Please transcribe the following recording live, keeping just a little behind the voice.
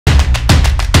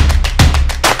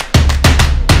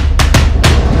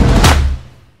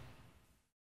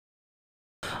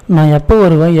நான் எப்போ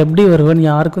வருவேன் எப்படி வருவேன்னு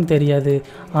யாருக்கும் தெரியாது,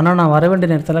 ஆனால் நான் வர வேண்டிய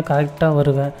நேரத்தில் கரெக்டாக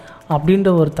வருவேன் அப்படின்ற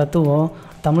ஒரு தத்துவம்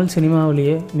தமிழ்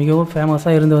சினிமாவிலேயே மிகவும்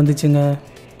ஃபேமஸாக இருந்து வந்துச்சுங்க.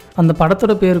 அந்த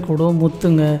படத்தோட பேர் கூட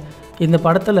முத்துங்க. இந்த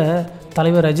படத்தில்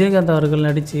தலைவர் ரஜினிகாந்த் அவர்கள்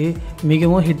நடித்து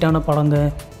மிகவும் ஹிட்டான படங்க.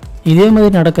 இதே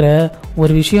மாதிரி நடக்கிற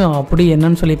ஒரு விஷயம் அப்படி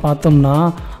என்னன்னு சொல்லி பார்த்தோம்னா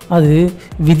அது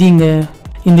விதிங்க.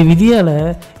 இந்த விதியால்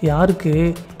யாருக்கு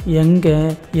எங்கே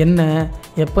என்ன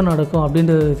எப்போ நடக்கும்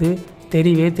அப்படின்றது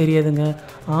தெரியவே தெரியாதுங்க.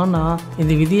 ஆனால்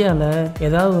இந்த விதியால்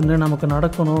ஏதாவது ஒன்று நமக்கு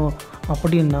நடக்கணும்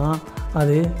அப்படின்னா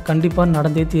அது கண்டிப்பாக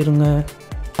நடந்தே தீருங்க.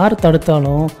 யார்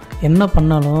தடுத்தாலும் என்ன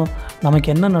பண்ணாலும் நமக்கு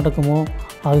என்ன நடக்குமோ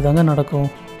அதுதாங்க நடக்கும்.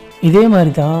 இதே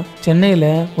மாதிரி தான்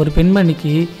சென்னையில் ஒரு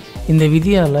பெண்மணிக்கு இந்த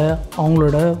விதியால்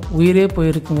அவங்களோட உயிரே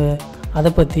போயிருக்குங்க. அதை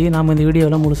பற்றி நாம் இந்த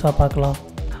வீடியோவில் முழுசாக பார்க்கலாம்.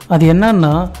 அது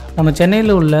என்னன்னா, நம்ம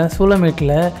சென்னையில் உள்ள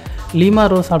சூளமேட்டில் லீமா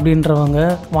ரோஸ் அப்படின்றவங்க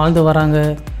வாழ்ந்து வராங்க.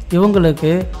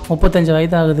 இவங்களுக்கு 35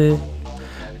 வயது ஆகுது.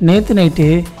 நேற்று நைட்டு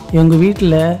இவங்க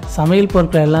வீட்டில் சமையல்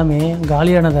பொருட்கள் எல்லாமே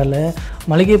காலியானதால்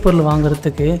மளிகை பொருள்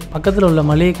வாங்குறதுக்கு பக்கத்தில் உள்ள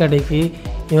மளிகை கடைக்கு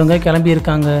இவங்க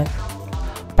கிளம்பியிருக்காங்க.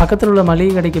 பக்கத்தில் உள்ள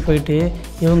மளிகை கடைக்கு போயிட்டு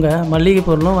இவங்க மளிகை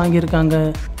பொருளும் வாங்கியிருக்காங்க.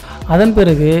 அதன்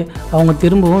பிறகு அவங்க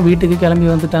திரும்பவும் வீட்டுக்கு கிளம்பி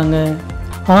வந்துட்டாங்க.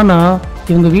 ஆனால்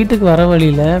இவங்க வீட்டுக்கு வர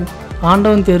வழியில்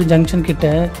ஆண்டவன் தேர் ஜங்ஷன் கிட்ட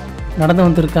நடந்து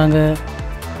வந்திருக்காங்க.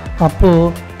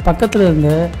 அப்போது பக்கத்தில் இருந்த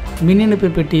மின் இணைப்பு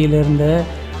பெட்டியில் இருந்த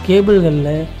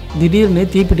கேபிள்களில் திடீர்னு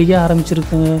தீப்பிடிக்க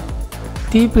ஆரம்பிச்சிருக்குங்க.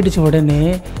 தீப்பிடிச்ச உடனே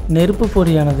நெருப்பு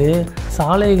பொறியானது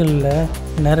சாலைகளில்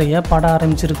நிறைய பட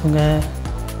ஆரம்பிச்சிருக்குங்க.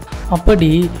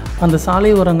 அப்படி அந்த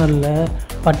சாலை ஓரங்களில்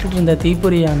பட்டுட்டு இருந்த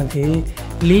தீப்பொறியானது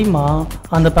லீமா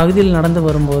அந்த பகுதியில் நடந்து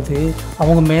வரும்போது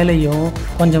அவங்க மேலேயும்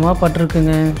கொஞ்சமாக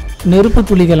பட்டிருக்குங்க. நெருப்பு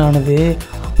துளிகளானது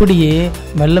அப்படியே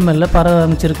மெல்ல மெல்ல பரவ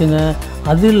ஆரம்பிச்சிருக்குங்க.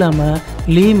 அது இல்லாமல்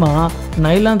லீமா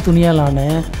நைலான் துணியாலான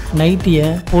நைட்டியை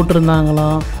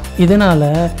போட்டிருந்தாங்களாம். இதனால்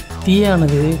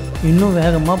தீயானது இன்னும்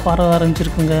வேகமாக பரவ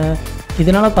ஆரம்பிச்சிருக்குங்க.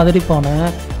 இதனால் பதறிப்போன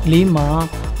லீமா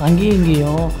அங்கேயும்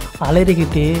இங்கேயும்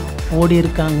அலறிக்கிட்டு ஓடி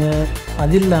இருக்காங்க.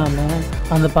 அது இல்லாமல்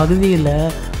அந்த பகுதியில்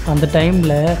அந்த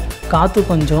டைமில் காற்று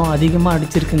கொஞ்சம் அதிகமாக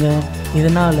அடிச்சிருக்குங்க.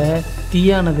 இதனால்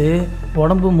தீயானது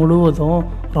உடம்பு முழுவதும்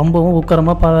ரொம்பவும்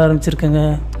உக்கரமாக பரவ ஆரம்பிச்சிருக்குங்க.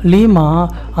 லீமா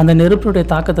அந்த நெருப்பினுடைய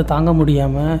தாக்கத்தை தாங்க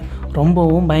முடியாமல்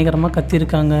ரொம்பவும் பயங்கரமாக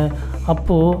கத்திருக்காங்க.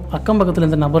 அப்போது அக்கம் பக்கத்தில்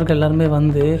இருந்த நபர்கள் எல்லாருமே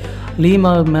வந்து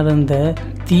லீமா மேலே இருந்த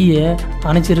தீயை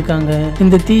அணைச்சிருக்காங்க.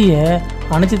 இந்த தீயை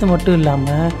அணைச்சது மட்டும்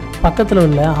இல்லாமல் பக்கத்தில்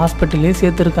உள்ள ஹாஸ்பிட்டல்லையும்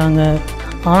சேர்த்துருக்காங்க.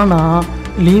 ஆனால்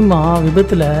லீமா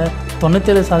விபத்தில்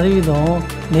 97%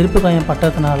 நெருப்பு காயம்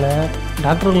பட்டதுனால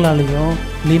டாக்டர்களாலேயும்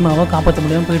லீமாவை காப்பாற்ற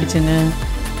முடியாமல் போயிடுச்சுங்க.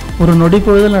 ஒரு நொடி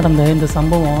பொழுதில் நடந்த இந்த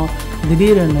சம்பவம்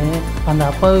திடீரென்னு அந்த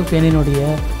அப்பாவி பெண்ணினுடைய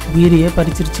உயிரையே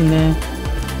பறிச்சிருச்சுங்க.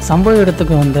 சம்பவ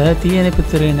இடத்துக்கு வந்த தீயணைப்பு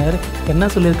துறையினர் என்ன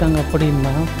சொல்லியிருக்காங்க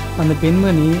அப்படின்னா, அந்த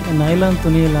பெண்மணி நைலான்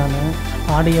துணியிலான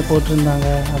ஆடையை போட்டிருந்தாங்க,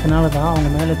 அதனால தான் அவங்க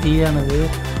மேலே தீயானது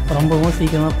ரொம்பவும்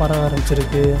சீக்கிரமாக பரவ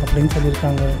ஆரம்பிச்சிருக்கு அப்படின்னு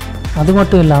சொல்லியிருக்காங்க. அது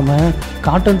மட்டும் இல்லாமல்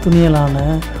காட்டன் துணியலான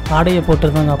ஆடையை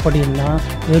போட்டிருந்தாங்க அப்படின்னா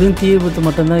வெறும் தீ விபத்து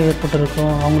மட்டும்தான்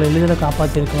ஏற்பட்டிருக்கும், அவங்கள எளிதில்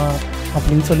காப்பாற்றிருக்கலாம்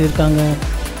அப்படின்னு சொல்லியிருக்காங்க.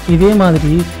 இதே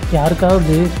மாதிரி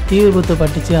யாருக்காவது தீ விபத்து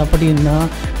பட்டுச்சு அப்படின்னா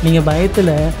நீங்கள்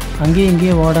பயத்தில் அங்கேயும்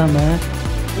இங்கேயும் ஓடாமல்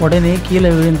உடனே கீழே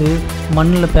விழுந்து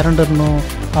மண்ணில் பிறண்டுடணும்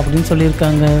அப்படின்னு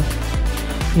சொல்லியிருக்காங்க.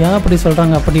 ஏன் அப்படி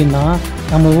சொல்கிறாங்க அப்படின்னா,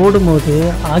 நம்ம ஓடும்போது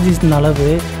ஆக்சிஜன் அளவு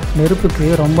நெருப்புக்கு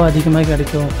ரொம்ப அதிகமாக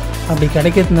கிடைக்கும். அப்படி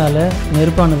கிடைக்கிறதுனால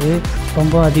நெருப்பானது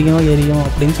ரொம்ப அதிகமாக எரியும்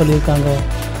அப்படின்னு சொல்லியிருக்காங்க.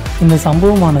 இந்த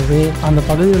சம்பவமானது அந்த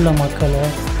பகுதியில் உள்ள மக்களை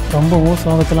ரொம்பவும்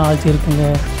சோகத்தில் ஆழ்த்தியிருக்குங்க.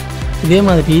 இதே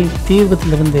மாதிரி தீ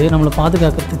விபத்துலேருந்து நம்மளை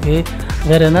பாதுகாக்கிறதுக்கு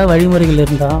வேறு எதாவது வழிமுறைகள்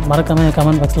இருந்தால் மறக்காமல்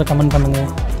கமெண்ட் பாக்ஸில் கமெண்ட் பண்ணுங்கள்.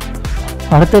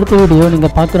 அடுத்தடுத்த வீடியோ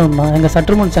நீங்கள் பார்க்குறோம்னா எங்கள்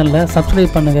சற்றுமுன் சேனலை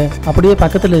சப்ஸ்கிரைப் பண்ணுங்கள். அப்படியே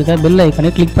பக்கத்தில் இருக்க பெல்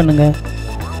ஐக்கனை கிளிக் பண்ணுங்கள்.